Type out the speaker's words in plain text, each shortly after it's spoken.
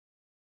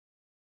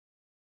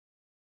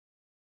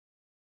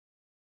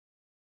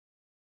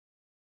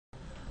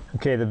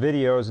Okay, the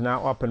video is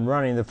now up and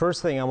running. The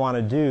first thing I want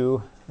to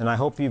do, and I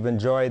hope you've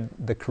enjoyed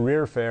the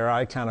career fair,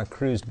 I kind of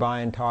cruised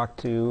by and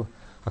talked to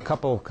a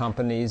couple of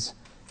companies.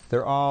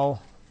 They're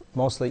all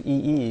mostly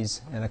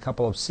EEs and a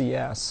couple of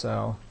CS,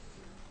 so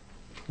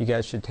you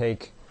guys should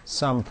take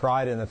some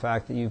pride in the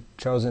fact that you've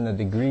chosen a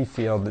degree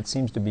field that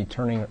seems to be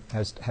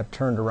have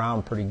turned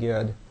around pretty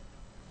good.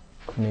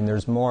 I mean,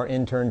 there's more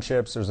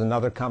internships. There's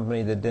another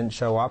company that didn't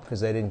show up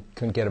because they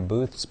couldn't get a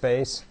booth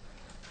space.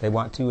 They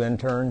want 2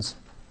 interns.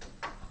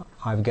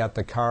 I've got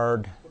the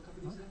card. What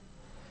company is that?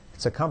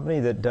 It's a company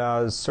that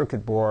does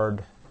circuit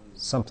board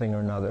something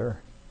or another.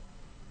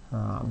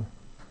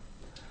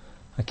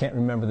 I can't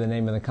remember the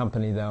name of the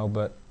company though,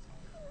 but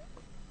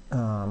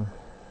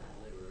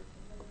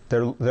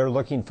they're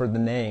looking for the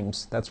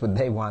names. That's what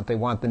they want. They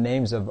want the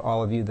names of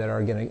all of you that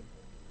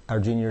are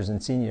juniors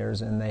and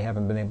seniors, and they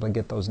haven't been able to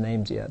get those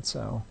names yet.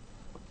 So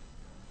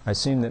I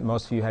assume that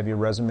most of you have your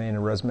resume in a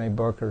resume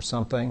book or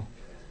something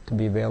to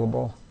be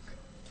available.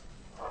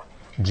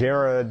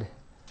 Jared,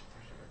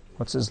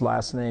 what's his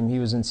last name? He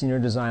was in senior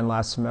design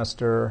last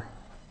semester.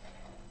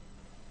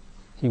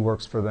 He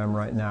works for them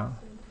right now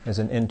as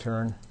an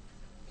intern.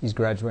 He's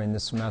graduating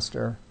this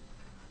semester.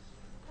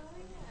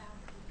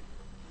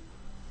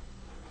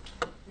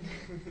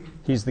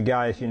 He's the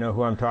guy, if you know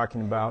who I'm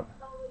talking about.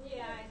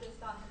 Yeah, I just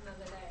saw him the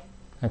other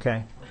day.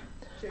 Okay.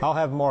 I'll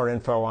have more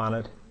info on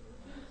it.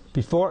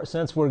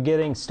 Since we're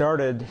getting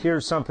started,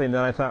 here's something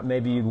that I thought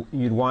maybe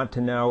you'd want to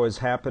know is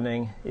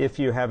happening if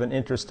you have an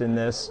interest in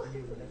this.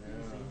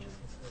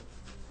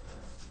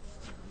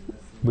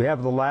 We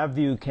have the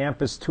LabVIEW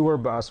campus tour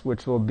bus,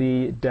 which will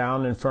be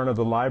down in front of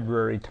the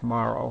library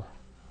tomorrow.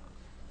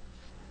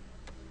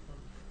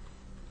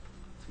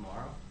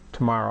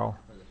 Tomorrow.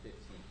 Or the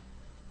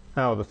 15th.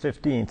 Oh, the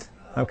 15th.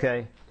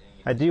 Okay.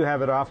 I do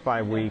have it off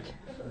by a week.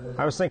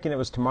 I was thinking it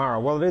was tomorrow.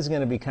 Well, it is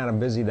going to be kind of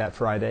busy that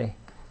Friday,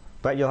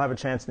 but you'll have a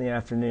chance in the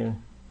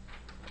afternoon.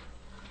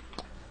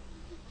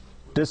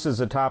 This is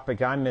a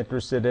topic I'm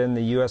interested in,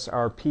 the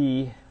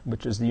USRP,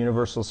 which is the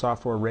Universal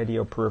Software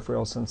Radio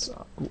Peripheral, since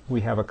we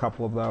have a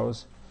couple of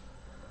those.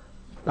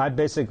 I've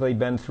basically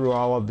been through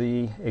all of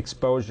the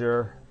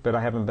exposure, but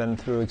I haven't been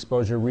through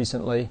exposure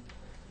recently.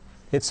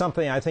 It's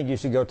something I think you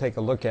should go take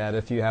a look at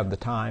if you have the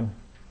time.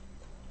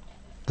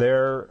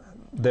 They're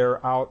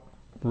out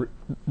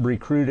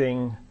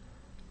recruiting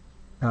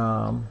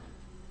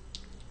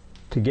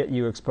to get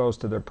you exposed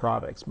to their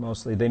products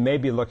mostly. They may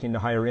be looking to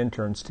hire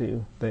interns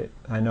too.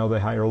 I know they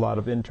hire a lot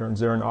of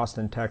interns. They're in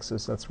Austin,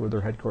 Texas. That's where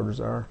their headquarters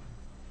are.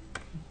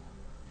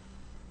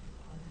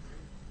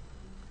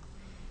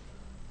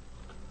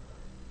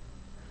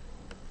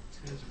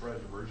 I'm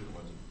surprised the Virgin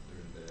wasn't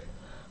there today.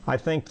 I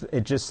think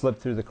it just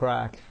slipped through the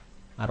crack.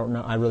 I don't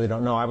know. I really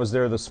don't know. I was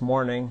there this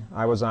morning.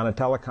 I was on a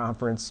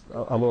teleconference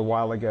a little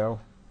while ago,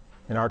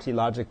 and RT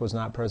Logic was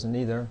not present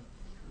either.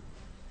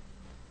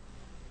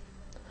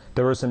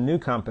 There were some new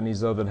companies,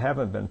 though, that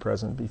haven't been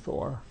present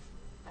before.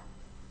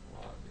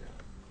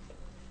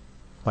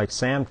 Like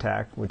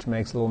Samtec, which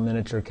makes little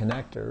miniature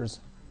connectors.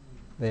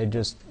 They had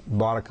just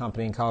bought a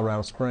company in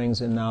Colorado Springs,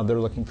 and now they're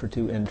looking for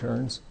 2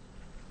 interns.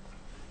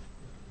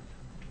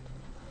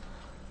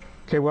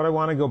 Okay, what I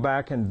want to go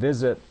back and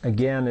visit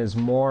again is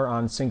more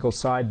on single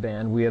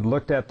sideband. We had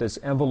looked at this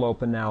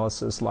envelope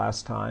analysis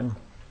last time.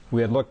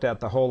 We had looked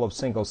at the whole of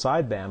single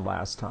sideband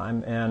last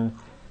time, and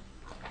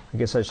I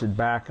guess I should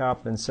back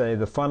up and say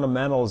the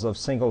fundamentals of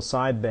single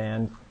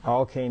sideband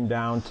all came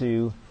down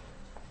to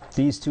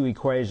these 2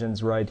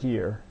 equations right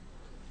here.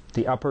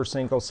 The upper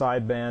single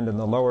sideband and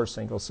the lower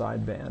single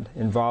sideband,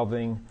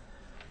 involving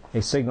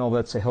a signal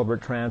that's a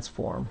Hilbert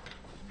transform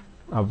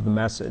of the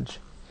message.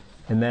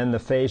 And then the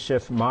phase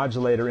shift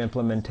modulator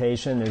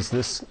implementation is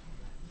this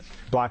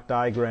block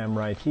diagram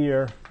right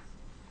here.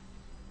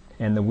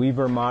 And the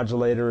Weaver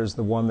modulator is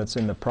the one that's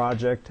in the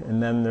project.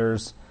 And then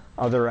there's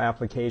other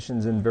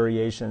applications and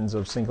variations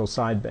of single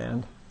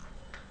sideband.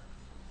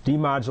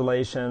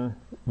 Demodulation,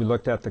 we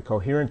looked at the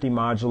coherent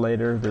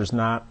demodulator. There's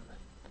not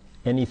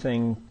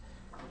anything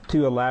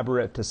too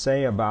elaborate to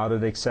say about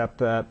it except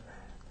that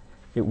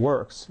it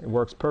works. It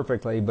works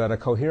perfectly, but a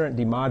coherent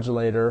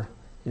demodulator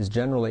is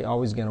generally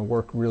always going to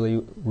work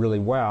really, really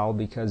well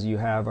because you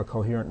have a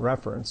coherent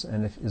reference.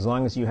 And as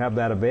long as you have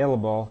that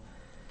available,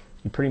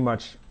 you pretty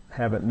much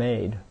have it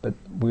made. But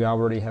we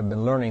already have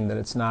been learning that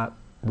it's not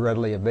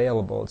readily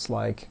available. It's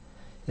like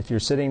if you're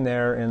sitting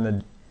there in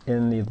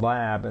the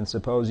lab and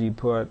suppose you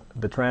put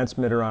the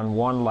transmitter on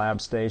one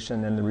lab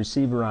station and the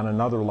receiver on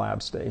another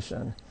lab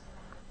station.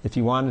 If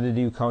you wanted to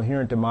do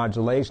coherent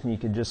demodulation, you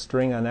could just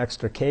string an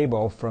extra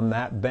cable from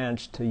that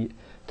bench to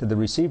the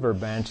receiver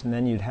bench, and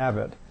then you'd have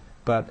it.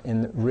 But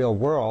in the real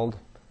world,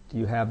 do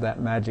you have that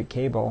magic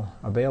cable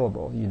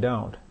available? You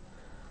don't.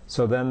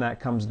 So then that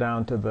comes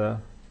down to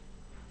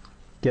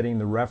getting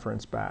the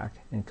reference back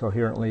and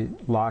coherently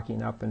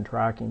locking up and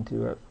tracking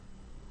to it,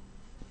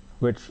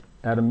 which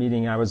at a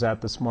meeting I was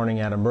at this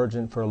morning at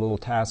Emergent for a little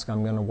task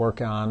I'm going to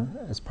work on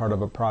as part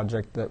of a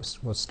project that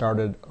was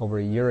started over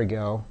a year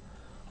ago.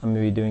 I'm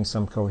going to be doing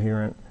some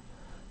coherent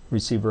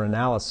receiver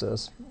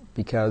analysis,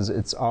 because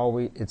it's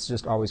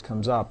just always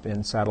comes up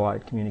in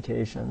satellite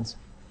communications.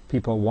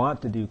 People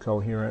want to do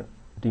coherent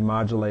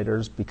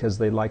demodulators because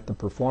they like the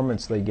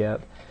performance they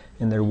get,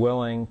 and they're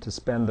willing to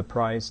spend the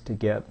price to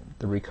get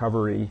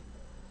the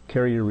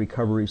carrier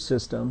recovery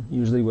system,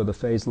 usually with a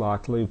phase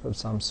lock loop of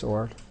some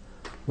sort,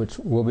 which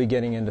we'll be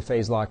getting into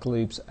phase lock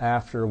loops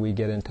after we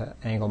get into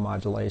angle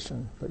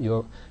modulation. But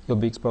you'll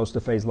be exposed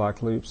to phase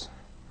lock loops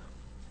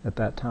at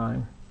that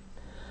time.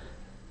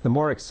 The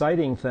more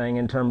exciting thing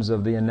in terms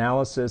of the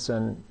analysis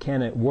and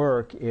can it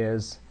work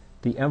is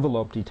the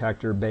envelope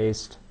detector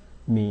based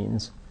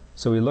means.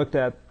 So we looked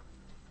at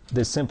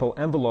this simple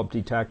envelope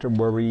detector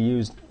where we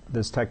used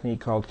this technique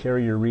called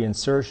carrier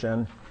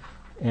reinsertion,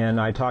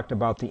 and I talked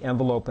about the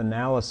envelope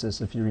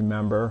analysis, if you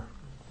remember,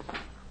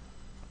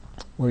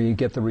 where you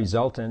get the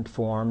resultant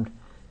formed,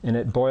 and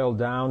it boiled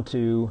down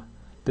to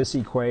this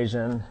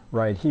equation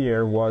right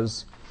here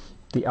was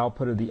the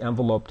output of the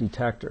envelope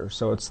detector.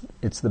 So it's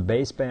the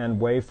baseband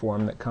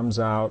waveform that comes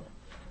out,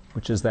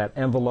 which is that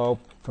envelope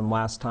from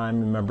last time.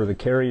 Remember, the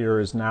carrier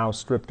is now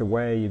stripped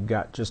away. You've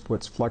got just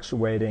what's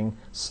fluctuating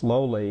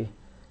slowly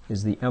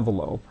is the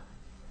envelope.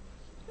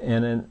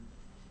 And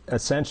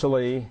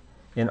essentially,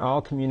 in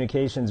all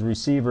communications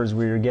receivers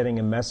where you're getting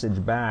a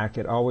message back,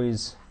 and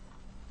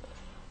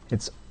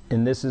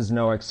this is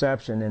no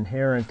exception,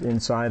 inherent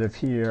inside of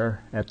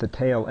here at the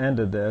tail end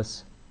of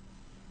this,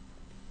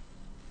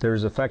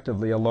 there's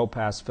effectively a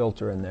low-pass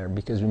filter in there,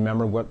 because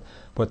remember what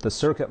the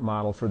circuit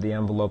model for the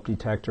envelope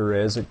detector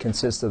is. It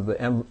consists of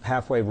the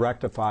half-wave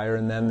rectifier,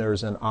 and then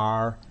there's an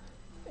R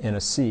and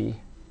a C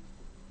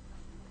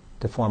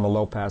to form a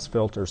low-pass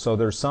filter. So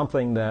there's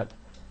something that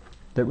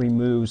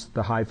removes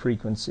the high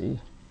frequency.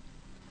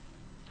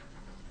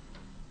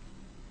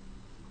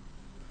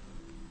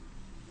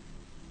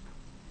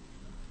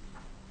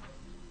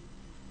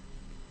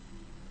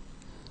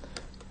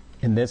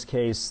 In this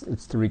case,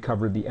 it's to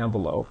recover the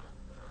envelope.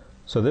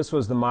 So this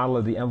was the model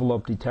of the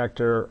envelope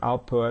detector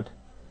output,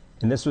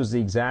 and this was the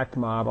exact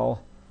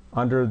model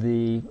under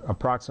the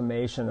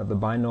approximation of the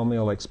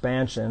binomial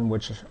expansion,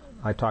 which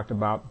I talked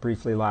about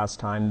briefly last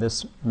time.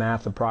 This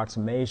math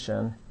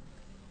approximation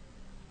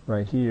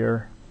right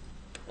here,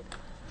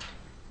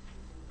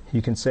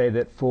 you can say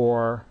that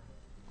for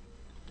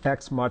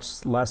x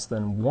much less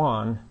than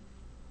 1,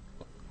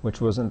 which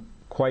wasn't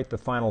quite the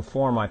final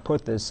form I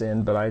put this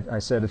in, but I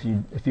said if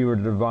you were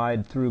to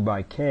divide through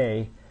by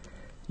k,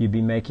 you'd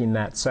be making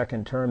that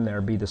second term there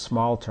be the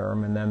small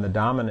term, and then the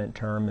dominant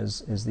term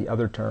is the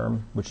other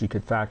term, which you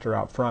could factor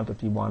out front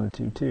if you wanted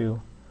to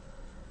too,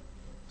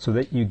 so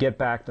that you get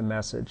back the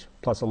message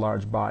plus a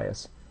large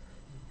bias.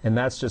 And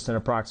that's just an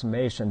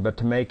approximation, but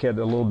to make it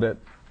a little bit,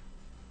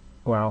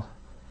 well,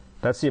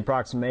 that's the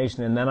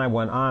approximation. And then I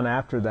went on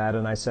after that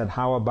and I said,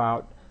 how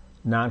about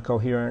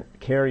non-coherent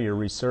carrier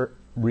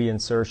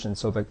reinsertion?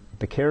 So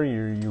the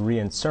carrier you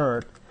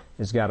reinsert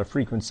has got a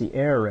frequency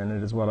error in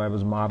it, is what I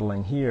was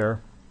modeling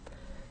here.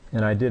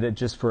 And I did it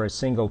just for a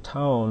single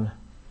tone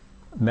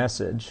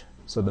message.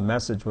 So the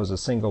message was a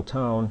single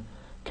tone,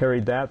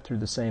 carried that through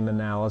the same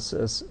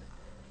analysis,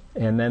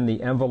 and then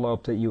the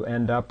envelope that you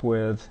end up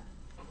with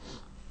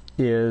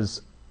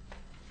is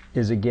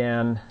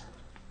again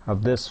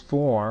of this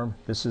form.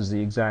 This is the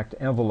exact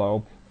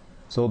envelope.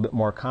 It's a little bit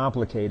more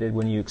complicated.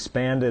 When you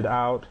expand it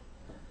out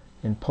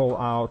and pull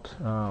out,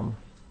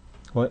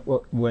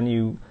 when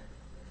you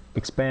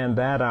expand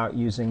that out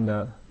using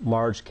the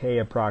large K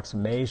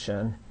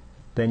approximation,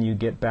 then you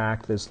get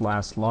back this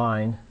last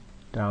line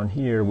down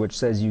here, which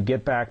says you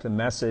get back the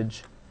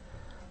message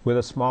with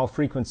a small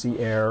frequency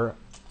error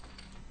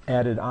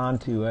added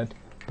onto it,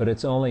 but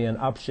it's only an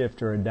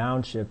upshift or a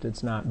downshift.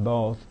 It's not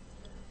both,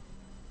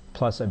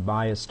 plus a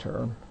bias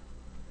term.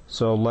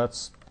 So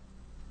let's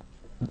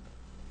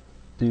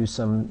do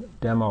some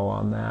demo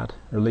on that,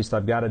 or at least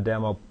I've got a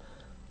demo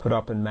put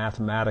up in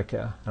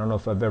Mathematica. I don't know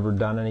if I've ever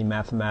done any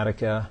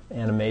Mathematica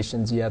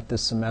animations yet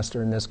this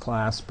semester in this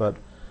class, but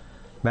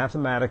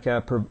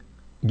Mathematica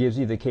gives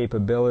you the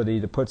capability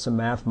to put some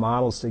math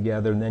models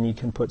together, and then you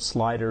can put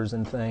sliders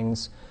and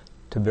things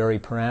to vary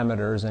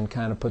parameters and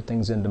kind of put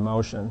things into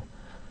motion.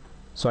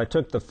 So I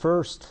took the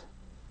first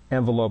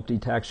envelope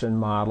detection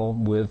model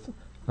with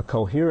a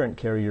coherent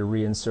carrier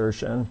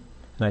reinsertion,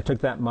 and I took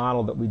that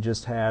model that we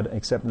just had,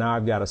 except now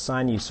I've got a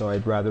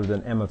sinusoid rather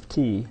than M of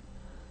t.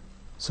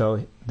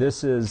 So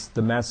this is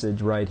the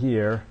message right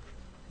here,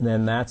 and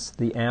then that's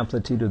the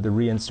amplitude of the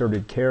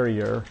reinserted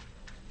carrier.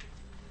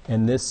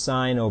 And this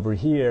sign over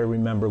here,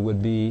 remember,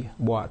 would be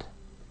what?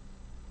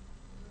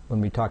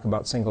 When we talk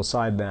about single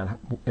sideband.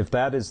 If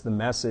that is the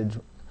message,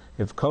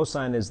 if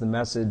cosine is the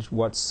message,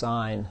 what's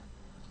sine?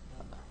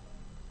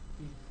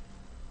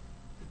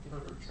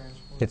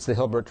 It's the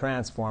Hilbert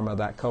transform of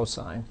that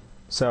cosine.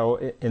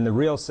 So in the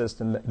real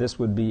system, this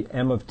would be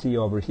M of t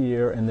over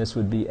here, and this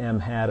would be M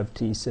hat of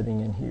t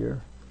sitting in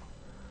here.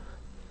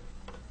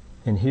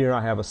 And here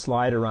I have a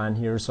slider on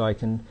here, so I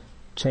can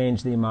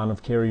change the amount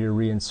of carrier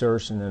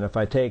reinsertion. And if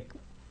I take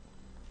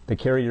the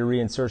carrier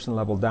reinsertion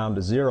level down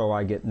to 0,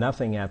 I get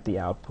nothing at the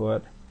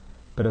output.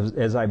 But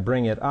as I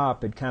bring it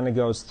up, it kind of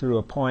goes through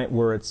a point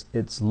where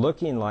it's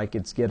looking like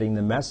it's getting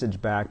the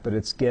message back, but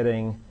it's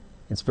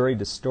very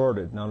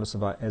distorted. Notice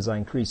as I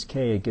increase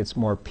K, it gets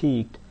more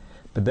peaked.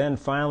 But then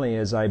finally,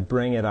 as I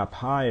bring it up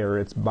higher,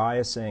 it's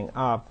biasing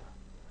up.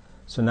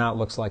 So now it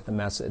looks like the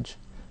message.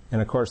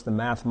 And of course, the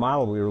math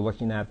model we were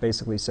looking at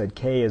basically said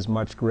K is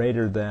much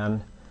greater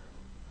than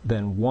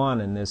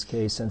 1 in this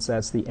case, since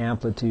that's the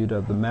amplitude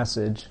of the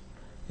message.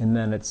 And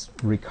then it's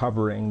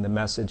recovering the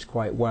message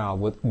quite well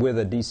with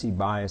a DC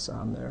bias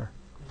on there.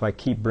 If I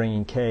keep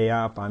bringing K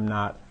up, I'm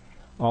not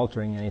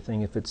altering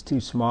anything. If it's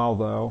too small,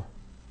 though,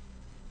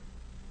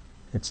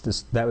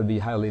 that would be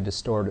highly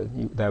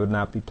distorted. That would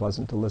not be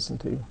pleasant to listen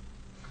to.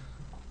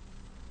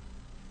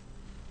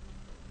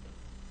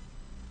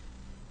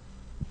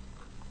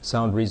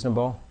 Sound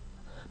reasonable?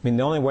 I mean,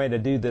 the only way to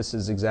do this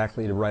is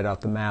exactly to write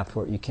out the math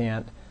for it. You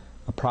can't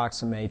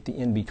approximate the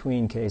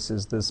in-between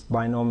cases. This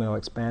binomial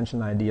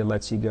expansion idea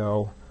lets you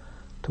go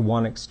to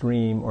one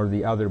extreme or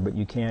the other, but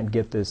you can't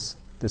get this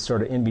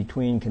sort of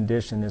in-between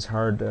condition is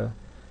hard to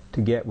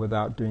get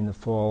without doing the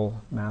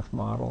full math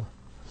model.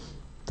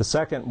 The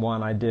second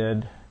one I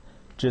did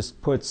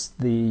just puts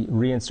the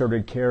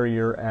reinserted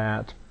carrier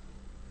at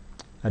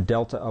a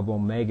delta of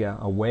omega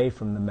away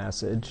from the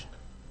message.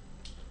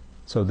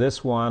 So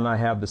this one, I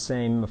have the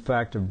same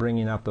effect of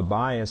bringing up the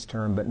bias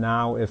term, but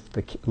now if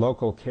the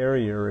local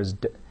carrier is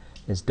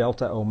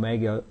delta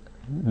omega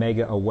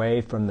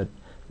away from the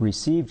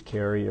received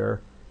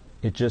carrier,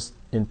 it just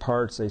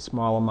imparts a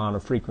small amount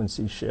of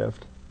frequency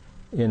shift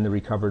in the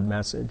recovered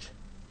message.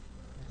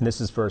 And this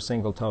is for a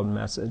single tone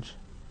message.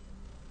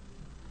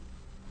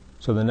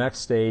 So the next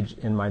stage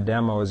in my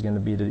demo is going to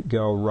be to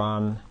go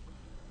run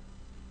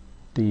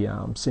the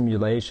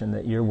simulation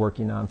that you're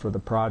working on for the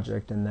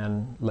project, and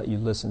then let you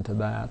listen to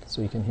that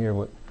so you can hear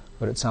what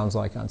it sounds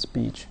like on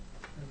speech.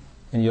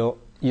 And you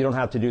don't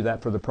have to do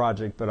that for the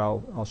project, but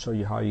I'll show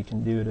you how you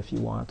can do it if you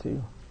want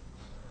to.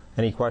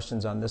 Any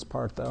questions on this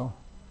part, though?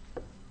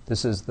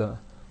 This is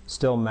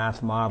still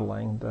math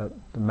modeling. The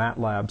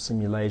MATLAB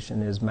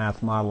simulation is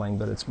math modeling,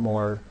 but it's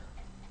more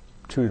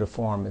true to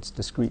form. It's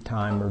discrete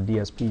time or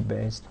DSP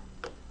based.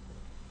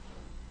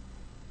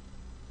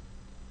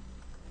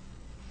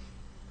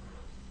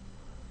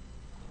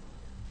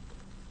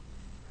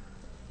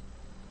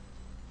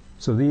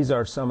 So these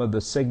are some of the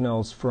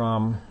signals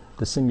from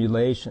the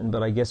simulation,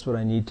 but I guess what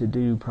I need to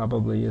do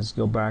probably is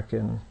go back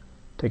and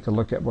take a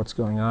look at what's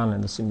going on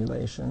in the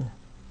simulation.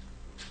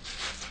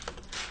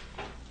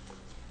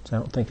 So I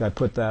don't think I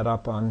put that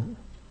up on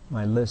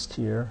my list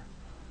here.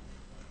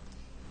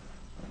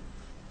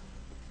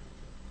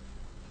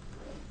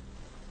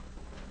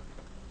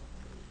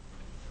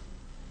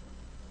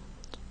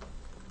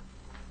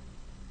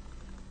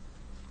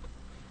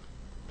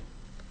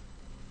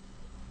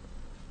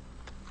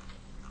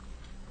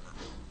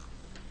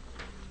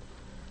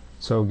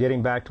 So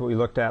getting back to what we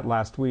looked at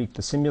last week,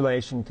 the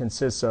simulation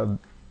consists of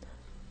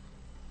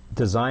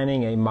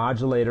designing a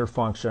modulator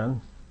function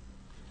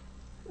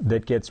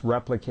that gets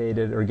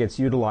replicated or gets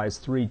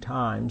utilized 3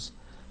 times.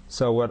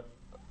 So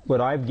what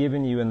I've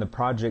given you in the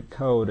project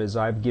code is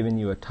I've given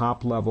you a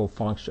top-level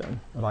function,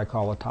 what I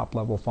call a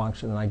top-level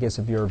function. And I guess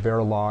if you're a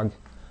Verilog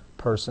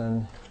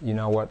person, you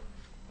know what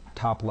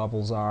top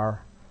levels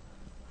are.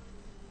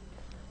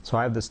 So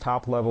I have this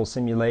top-level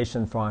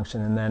simulation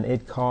function, and then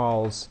it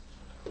calls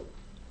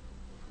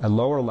a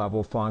lower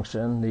level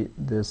function,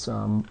 this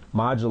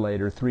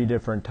modulator, 3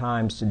 different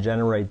times to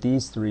generate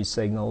these 3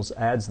 signals,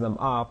 adds them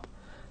up,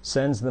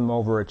 sends them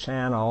over a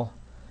channel.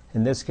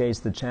 In this case,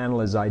 the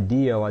channel is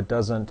ideal. It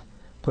doesn't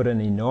put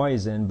any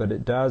noise in, but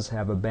it does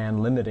have a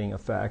band limiting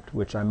effect,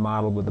 which I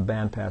modeled with a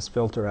bandpass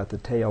filter at the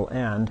tail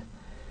end.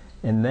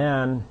 And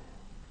then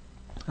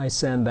I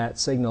send that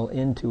signal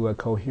into a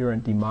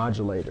coherent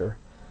demodulator.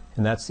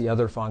 And that's the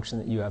other function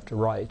that you have to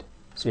write.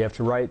 So you have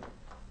to write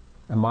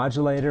a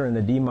modulator and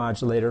a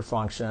demodulator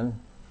function,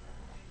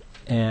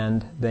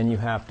 and then you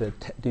have to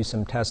do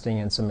some testing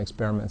and some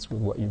experiments with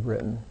what you've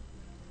written.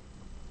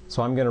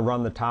 So I'm going to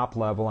run the top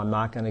level. I'm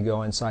not going to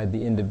go inside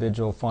the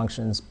individual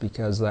functions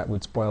because that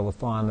would spoil the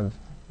fun of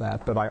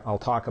that, but I'll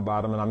talk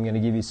about them, and I'm going to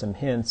give you some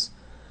hints,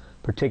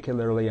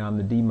 particularly on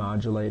the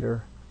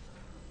demodulator.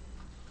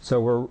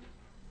 So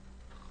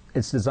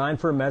it's designed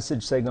for a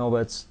message signal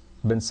that's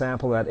been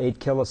sampled at 8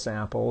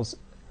 kilosamples,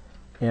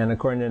 and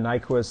according to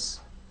Nyquist's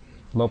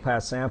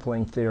low-pass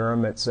sampling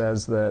theorem, it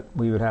says that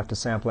we would have to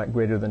sample at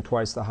greater than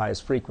twice the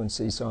highest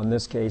frequency. So in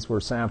this case,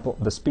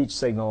 the speech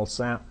signal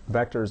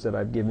vectors that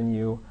I've given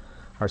you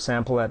are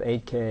sampled at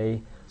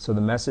 8K, so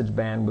the message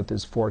bandwidth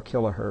is 4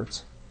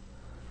 kilohertz.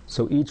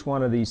 So each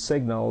one of these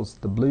signals,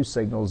 the blue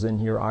signals in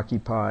here,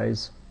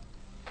 occupies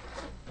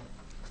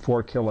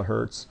 4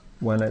 kilohertz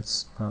when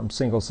it's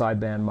single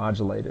sideband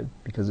modulated,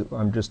 because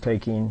I'm just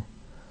taking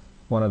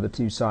one of the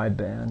 2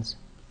 sidebands.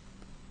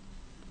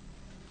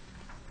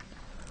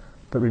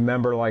 But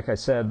remember, like I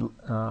said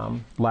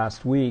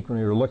last week when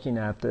we were looking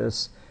at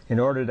this, in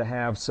order to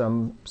have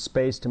some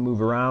space to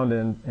move around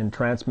and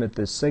transmit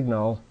this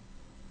signal,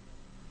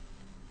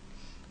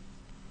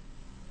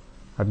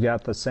 I've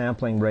got the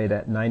sampling rate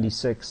at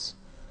 96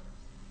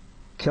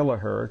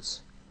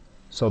 kilohertz.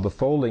 So the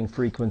folding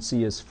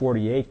frequency is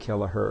 48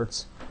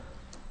 kilohertz.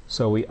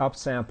 So we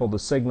upsample the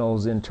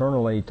signals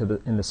internally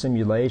in the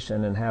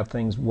simulation and have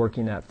things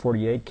working at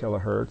 48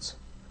 kilohertz,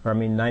 or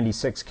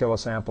 96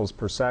 kilosamples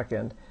per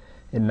second.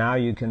 And now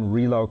you can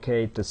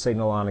relocate the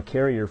signal on a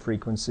carrier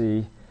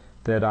frequency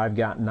that I've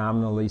got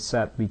nominally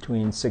set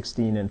between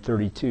 16 and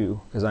 32,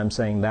 because I'm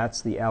saying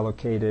that's the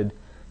allocated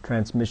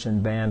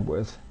transmission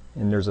bandwidth.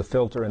 And there's a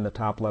filter in the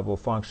top level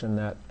function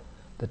that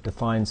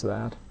defines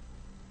that.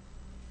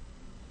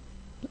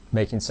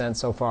 Making sense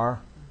so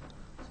far?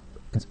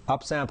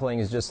 Upsampling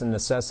is just a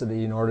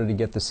necessity in order to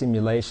get the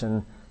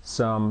simulation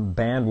some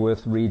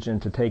bandwidth region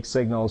to take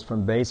signals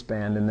from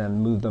baseband and then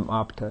move them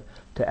up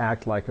to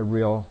act like a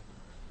real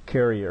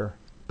carrier.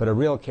 But a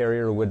real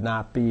carrier would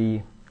not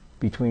be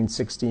between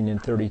 16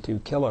 and 32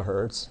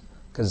 kilohertz,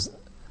 because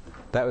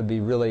that would be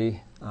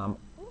really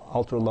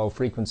ultra low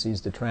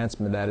frequencies to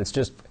transmit at. It's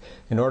just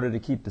in order to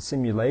keep the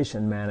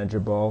simulation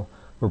manageable,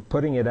 we're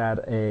putting it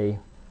at a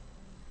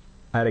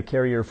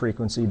carrier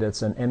frequency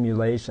that's an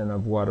emulation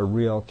of what a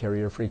real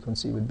carrier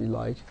frequency would be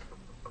like.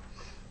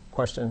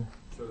 Question?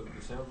 So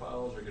the sound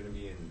files are going to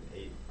be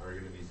are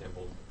going to be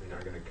sampled, and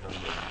are going to come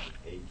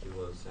in 8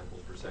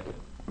 kilosamples per second?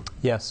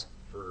 Yes.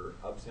 For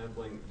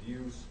upsampling, do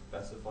you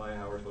specify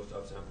how we're supposed to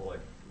upsample?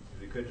 Like,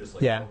 we could just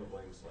like yeah. fill the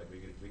blanks, like we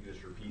could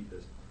just repeat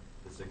the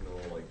signal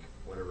like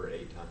whatever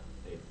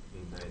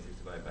 96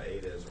 divided by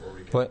 8 is, or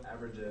we could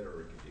average it, or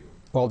we could do.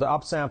 Well, to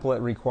upsample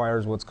it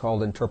requires what's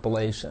called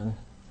interpolation.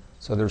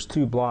 So there's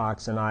two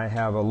blocks, and I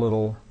have a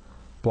little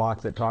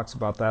block that talks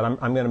about that. I'm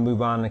going to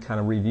move on and kind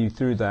of review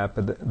through that,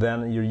 but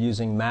then you're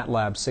using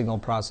MATLAB signal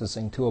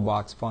processing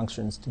toolbox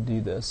functions to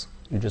do this.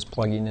 You're just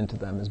plugging into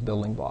them as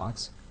building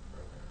blocks.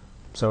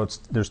 So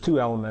there's two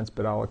elements,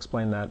 but I'll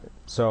explain that.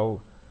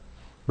 So,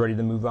 ready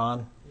to move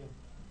on? Yeah.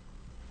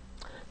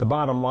 The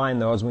bottom line,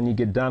 though, is when you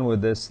get done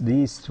with this,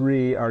 these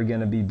three are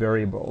going to be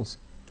variables.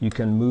 You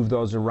can move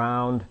those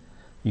around.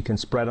 You can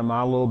spread them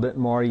out a little bit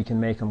more. You can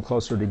make them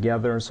closer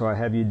together. So I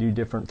have you do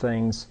different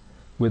things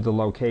with the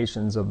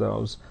locations of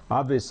those.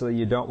 Obviously,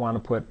 you don't want to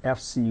put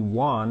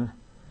FC1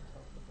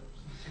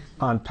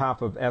 on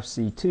top of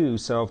FC2.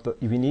 So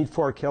if you need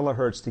 4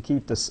 kilohertz to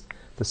keep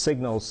the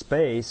signals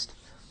spaced,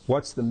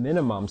 what's the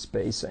minimum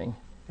spacing?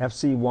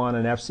 FC1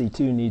 and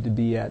FC2 need to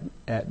be at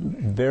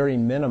very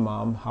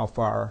minimum, how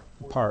far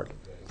apart?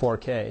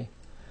 4K.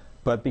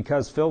 But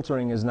because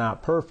filtering is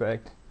not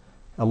perfect,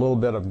 a little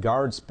bit of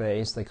guard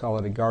space, they call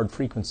it a guard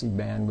frequency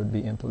band, would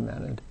be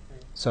implemented.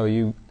 So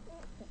you'll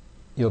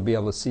be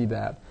able to see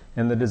that.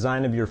 And the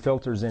design of your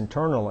filters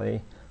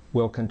internally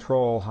will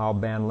control how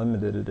band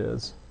limited it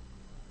is.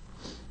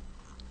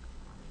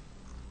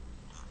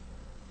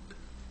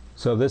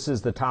 So this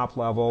is the top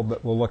level,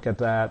 but we'll look at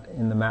that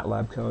in the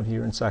MATLAB code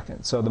here in a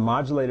second. So the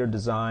modulator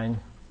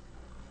design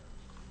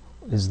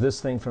is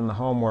this thing from the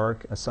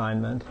homework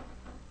assignment,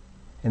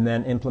 and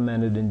then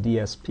implemented in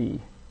DSP.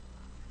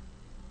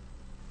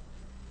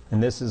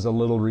 And this is a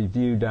little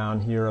review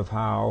down here of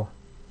how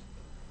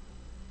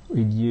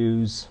we'd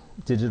use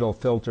digital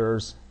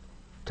filters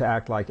to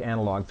act like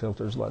analog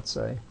filters, let's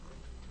say.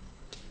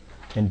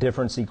 In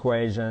difference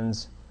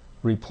equations,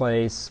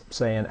 replace,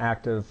 say, an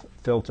active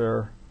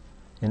filter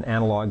in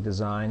analog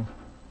design.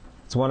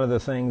 It's one of the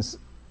things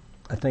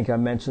I think I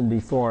mentioned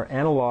before.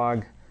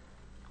 Analog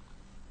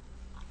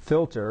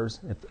filters,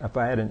 if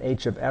I had an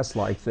H of S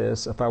like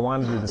this, if I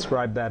wanted to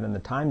describe that in the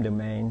time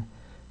domain,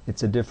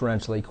 it's a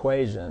differential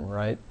equation,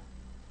 right?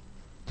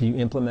 Do you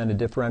implement a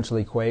differential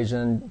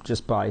equation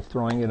just by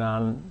throwing it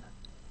on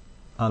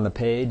the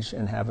page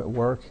and have it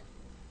work?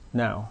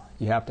 No.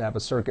 You have to have a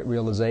circuit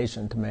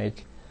realization to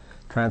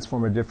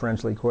transform a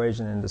differential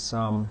equation into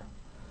some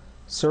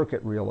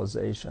circuit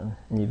realization.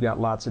 And you've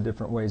got lots of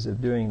different ways of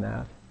doing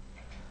that.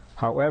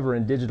 However,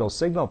 in digital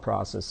signal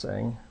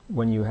processing,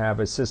 when you have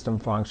a system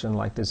function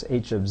like this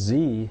H of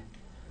Z,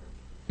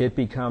 it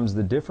becomes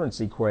the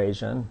difference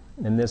equation.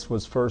 And this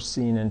was first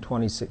seen in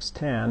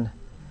 2610.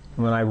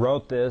 And when I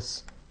wrote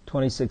this,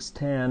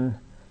 2610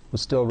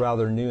 was still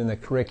rather new in the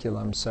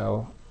curriculum,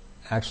 so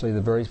actually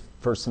the very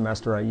first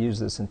semester I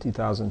used this in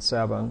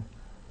 2007,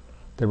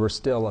 there were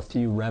still a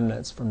few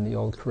remnants from the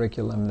old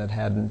curriculum that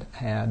hadn't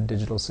had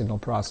digital signal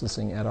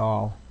processing at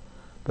all,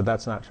 but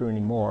that's not true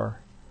anymore.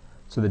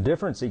 So the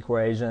difference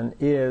equation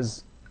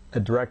is a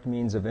direct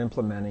means of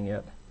implementing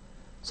it.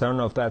 So I don't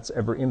know if that's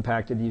ever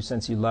impacted you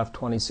since you left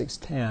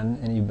 2610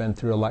 and you've been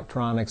through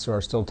electronics or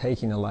are still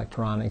taking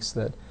electronics,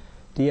 that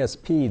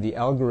DSP, the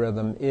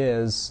algorithm,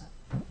 is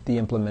the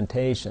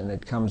implementation.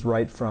 It comes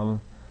right from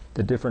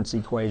the difference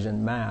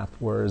equation math,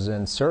 whereas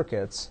in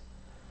circuits,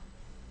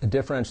 a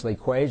differential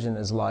equation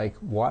is like,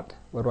 what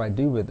do I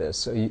do with this?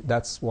 So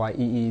that's why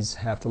EEs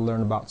have to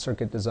learn about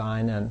circuit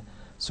design and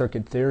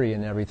circuit theory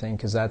and everything,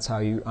 because that's how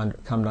you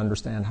come to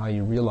understand how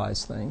you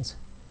realize things.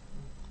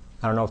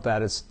 I don't know if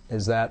that is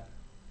that,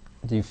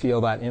 do you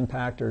feel that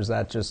impact, or is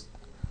that just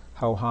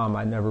ho-hum?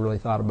 I never really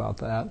thought about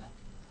that.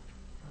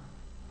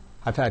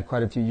 I've had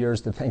quite a few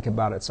years to think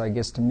about it, so I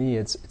guess to me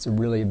it's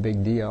really a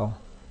big deal.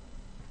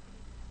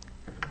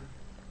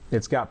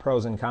 It's got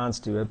pros and cons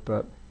to it,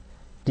 but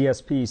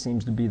DSP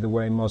seems to be the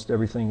way most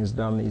everything is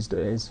done these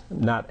days.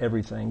 Not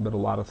everything, but a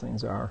lot of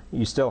things are.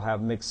 You still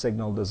have mixed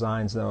signal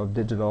designs, though, of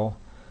digital,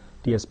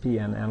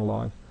 DSP, and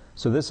analog.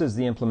 So this is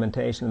the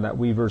implementation of that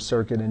Weaver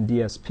circuit in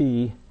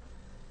DSP,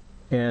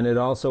 and it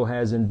also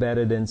has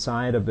embedded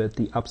inside of it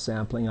the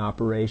upsampling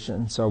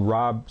operation. So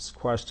Rob's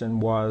question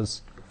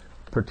was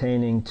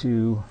pertaining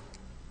to,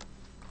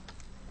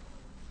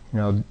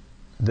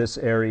 this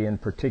area in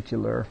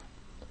particular,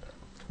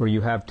 where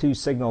you have two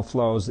signal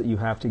flows that you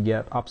have to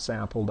get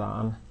upsampled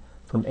on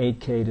from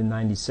 8K to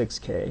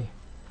 96K.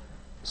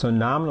 So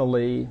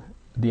nominally,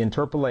 the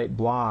interpolate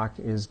block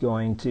is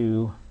going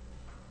to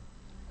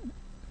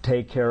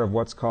take care of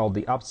what's called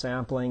the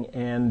upsampling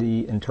and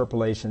the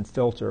interpolation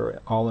filter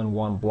all in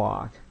one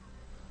block.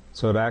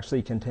 So it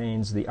actually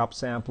contains the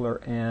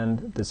upsampler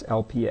and this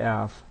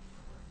LPF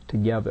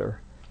together.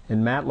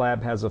 And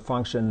MATLAB has a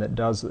function that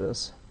does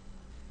this.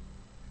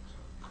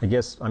 I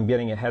guess I'm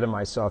getting ahead of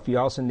myself. You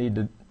also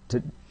need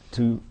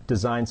to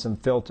design some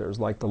filters,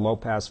 like the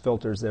low-pass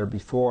filters there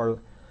before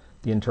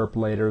the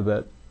interpolator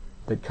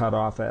that cut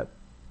off at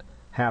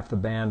half the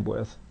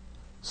bandwidth.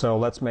 So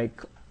let's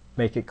make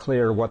it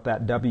clear what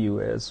that W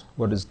is.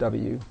 What is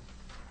W?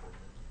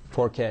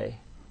 4K.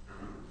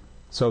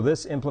 So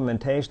this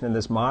implementation in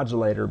this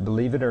modulator,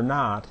 believe it or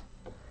not,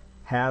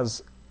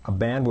 has a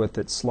bandwidth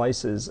that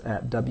slices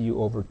at W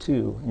over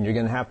 2. And you're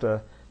going to have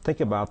to think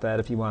about that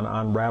if you want to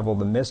unravel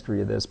the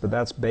mystery of this, but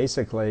that's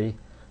basically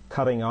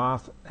cutting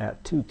off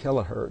at 2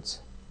 kilohertz.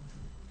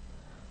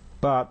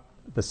 But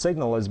the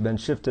signal has been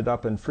shifted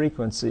up in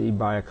frequency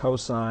by a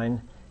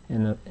cosine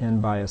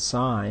and by a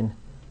sine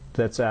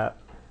that's at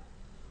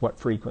what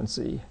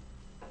frequency?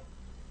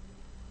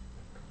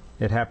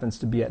 It happens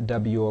to be at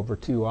W over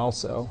 2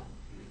 also.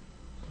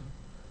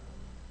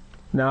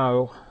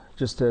 Now,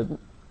 just to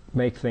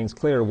make things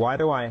clear, why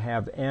do I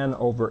have N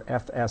over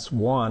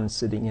Fs1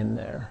 sitting in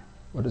there?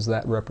 What is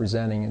that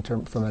representing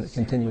from a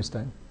continuous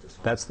time?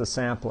 That's the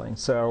sampling.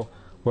 So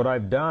what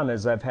I've done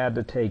is I've had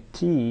to take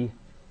T,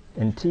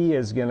 and T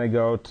is going to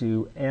go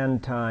to N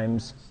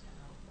times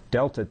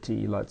delta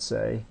T, let's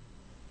say.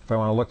 If I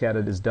want to look at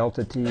it as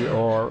delta T,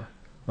 or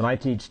when I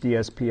teach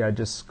DSP, I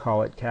just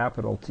call it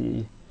capital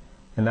T.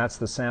 And that's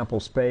the sample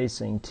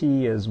spacing.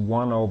 T is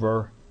 1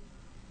 over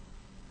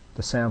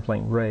the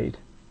sampling rate.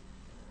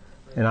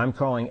 And I'm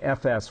calling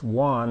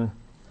Fs1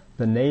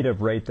 the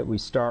native rate that we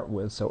start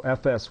with. So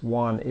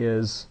Fs1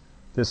 is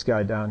this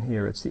guy down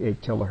here. It's the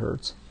 8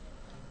 kilohertz.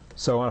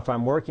 So if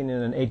I'm working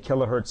in an 8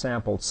 kilohertz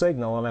sampled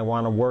signal and I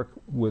want to work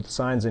with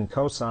sines and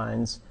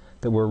cosines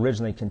that were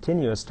originally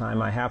continuous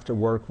time, I have to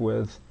work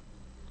with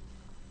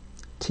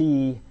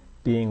T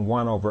being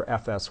 1 over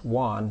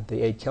Fs1,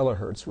 the 8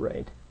 kilohertz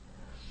rate.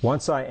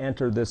 Once I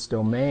enter this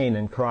domain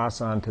and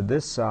cross onto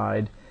this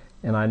side,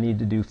 and I need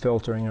to do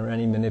filtering or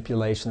any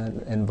manipulation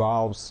that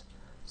involves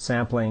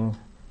sampling,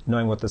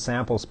 knowing what the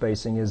sample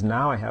spacing is,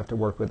 now I have to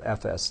work with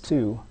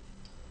Fs2.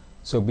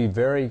 So be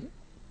very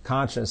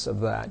conscious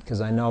of that,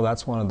 because I know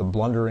that's one of the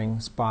blundering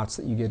spots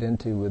that you get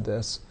into with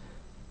this.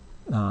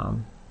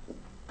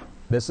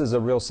 This is a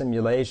real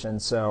simulation,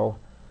 so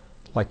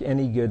like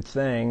any good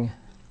thing,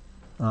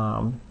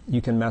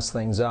 you can mess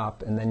things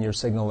up, and then your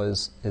signal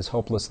is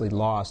hopelessly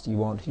lost. You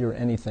won't hear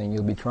anything.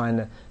 You'll be trying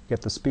to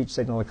get the speech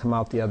signal to come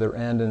out the other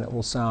end, and it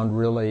will sound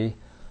really,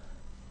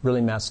 really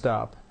messed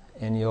up.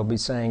 And you'll be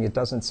saying, it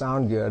doesn't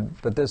sound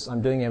good, but this,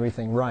 I'm doing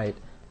everything right.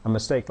 A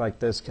mistake like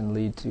this can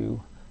lead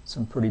to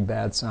some pretty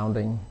bad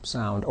sounding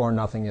sound, or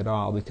nothing at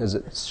all, because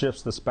it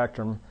shifts the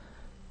spectrum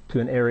to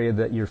an area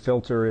that your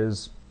filter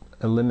is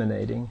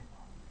eliminating.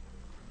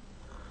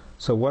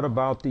 So what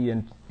about the,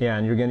 and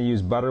you're going to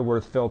use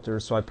Butterworth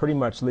filters, so I pretty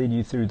much lead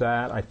you through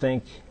that. I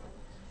think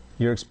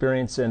your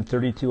experience in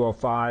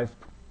 3205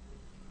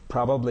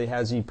 probably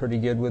has you pretty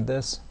good with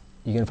this.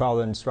 You can follow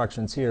the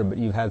instructions here, but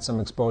you've had some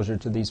exposure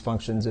to these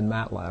functions in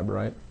MATLAB,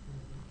 right?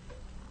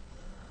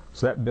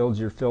 So that builds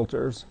your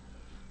filters.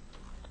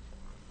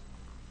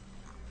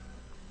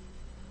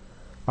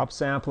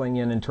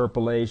 Upsampling and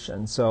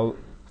interpolation. So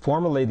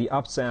formally the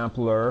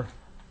upsampler,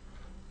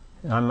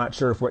 I'm not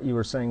sure if what you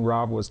were saying,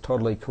 Rob, was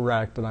totally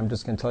correct, but I'm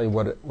just going to tell you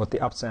what the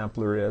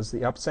upsampler is.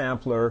 The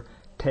upsampler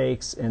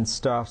takes and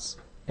stuffs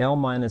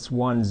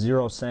L-1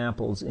 zero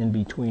samples in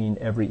between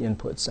every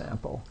input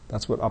sample.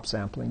 That's what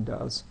upsampling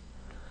does.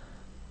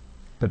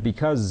 But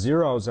because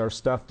zeros are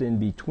stuffed in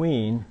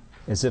between,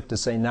 as if to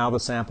say now the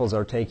samples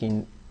are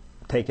taken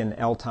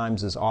L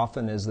times as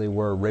often as they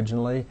were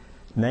originally,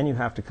 and then you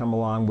have to come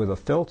along with a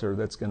filter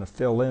that's going to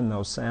fill in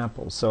those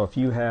samples. So if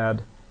you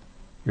had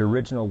your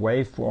original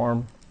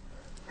waveform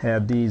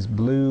had these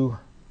blue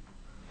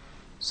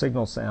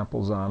signal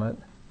samples on it,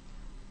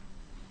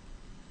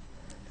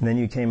 and then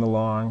you came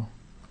along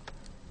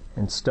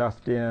and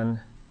stuffed in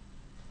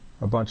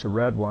a bunch of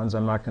red ones.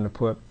 I'm not going to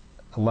put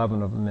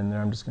 11 of them in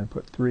there. I'm just going to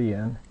put 3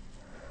 in.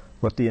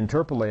 What the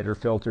interpolator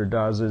filter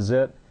does is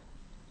it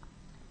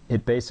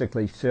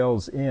basically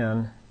fills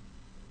in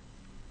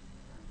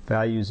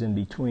values in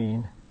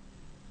between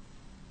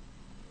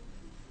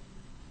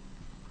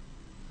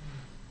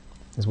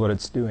is what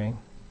it's doing.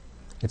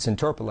 It's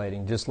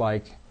interpolating, just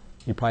like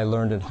you probably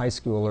learned in high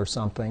school or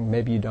something.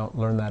 Maybe you don't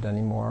learn that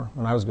anymore.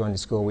 When I was going to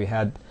school, we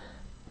had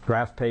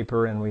graph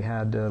paper and we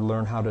had to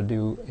learn how to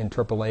do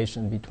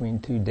interpolation between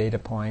two data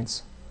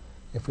points.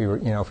 If we were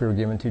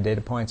given two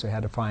data points, we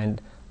had to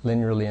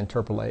linearly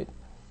interpolate.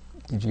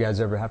 Did you guys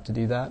ever have to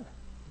do that?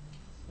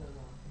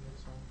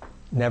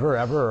 Never,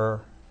 ever,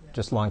 or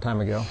just a long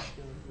time ago?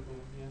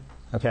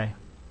 Okay.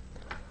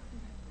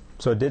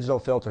 So a digital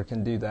filter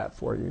can do that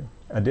for you.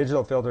 A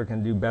digital filter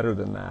can do better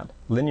than that.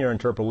 Linear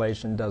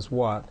interpolation does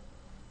what?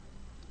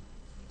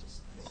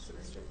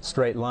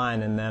 Straight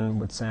line and then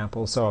with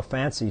samples. So a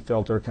fancy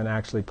filter can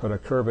actually put a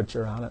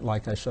curvature on it,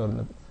 like I showed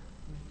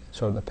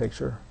in the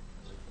picture.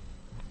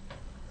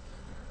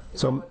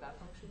 So,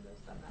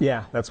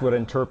 yeah, that's what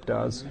interp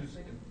does.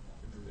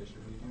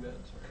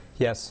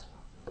 Yes,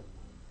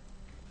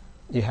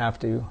 you have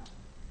to,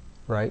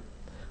 right?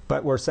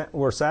 But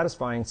we're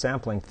satisfying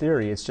sampling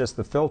theory. It's just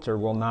the filter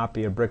will not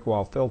be a brick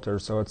wall filter,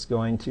 so it's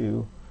going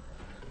to.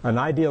 An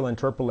ideal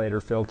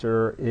interpolator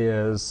filter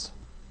is.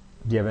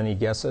 Do you have any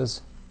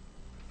guesses?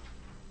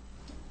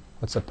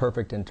 What's a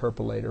perfect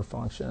interpolator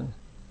function?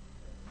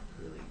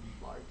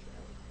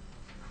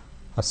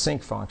 A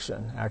sinc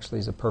function actually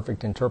is a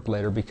perfect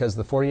interpolator because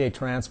the Fourier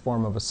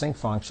transform of a sinc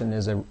function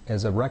is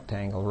a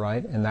rectangle,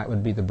 right? And that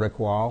would be the brick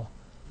wall.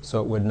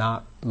 So it would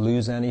not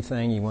lose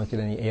anything. You won't get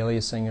any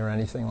aliasing or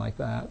anything like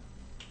that.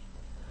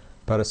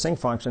 But a sinc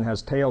function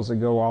has tails that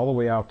go all the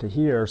way out to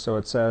here. So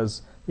it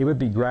says it would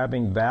be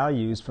grabbing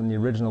values from the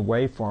original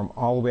waveform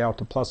all the way out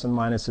to plus and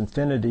minus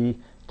infinity,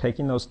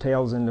 taking those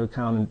tails into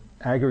account and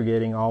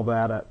aggregating all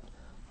that at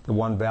the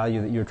one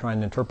value that you're trying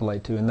to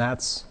interpolate to. And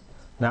that's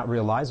not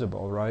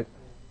realizable, right?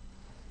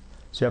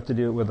 So you have to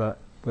do it with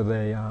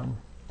a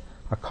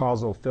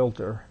causal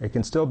filter. It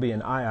can still be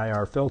an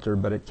IIR filter,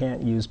 but it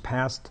can't use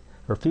past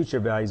or future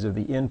values of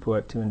the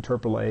input to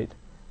interpolate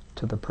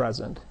to the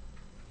present.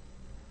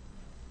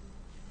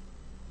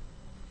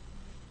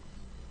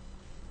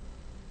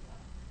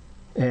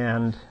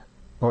 And,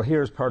 well,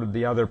 here's part of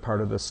the other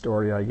part of the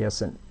story, I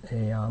guess,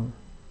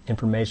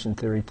 information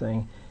theory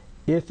thing.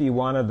 If you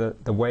wanted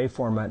the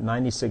waveform at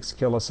 96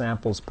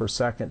 kilosamples per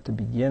second to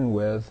begin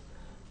with,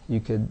 you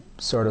could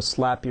sort of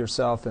slap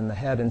yourself in the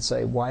head and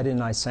say, why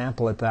didn't I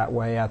sample it that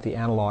way at the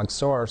analog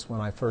source when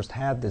I first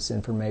had this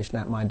information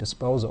at my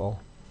disposal?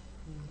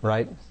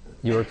 Right?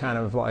 You were kind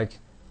of like,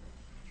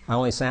 I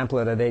only sample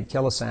it at 8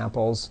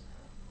 kilosamples.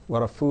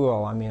 What a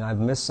fool. I mean, I've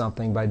missed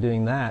something by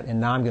doing that, and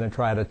now I'm going to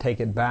try to take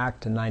it back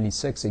to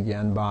 96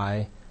 again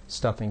by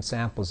stuffing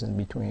samples in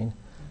between.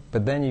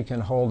 But then you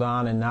can hold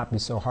on and not be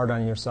so hard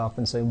on yourself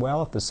and say,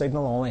 well, if the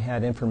signal only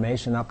had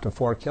information up to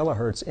 4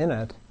 kilohertz in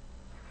it,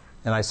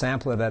 and I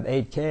sample it at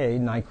 8K,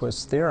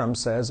 Nyquist's theorem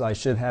says I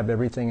should have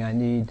everything I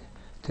need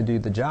to do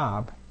the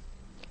job.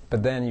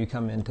 But then you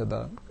come into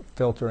the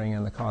filtering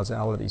and the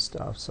causality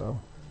stuff, so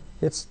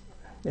it's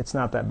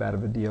not that bad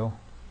of a deal.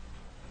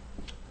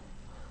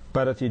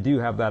 But if you do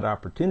have that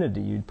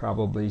opportunity, you'd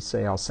probably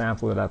say I'll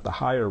sample it at the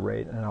higher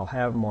rate and I'll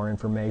have more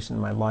information.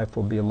 My life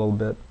will be a little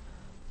bit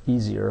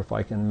easier if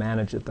I can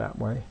manage it that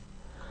way.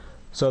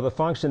 So the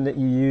function that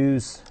you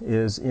use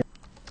is in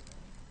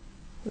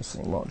this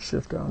thing won't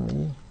shift on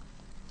me.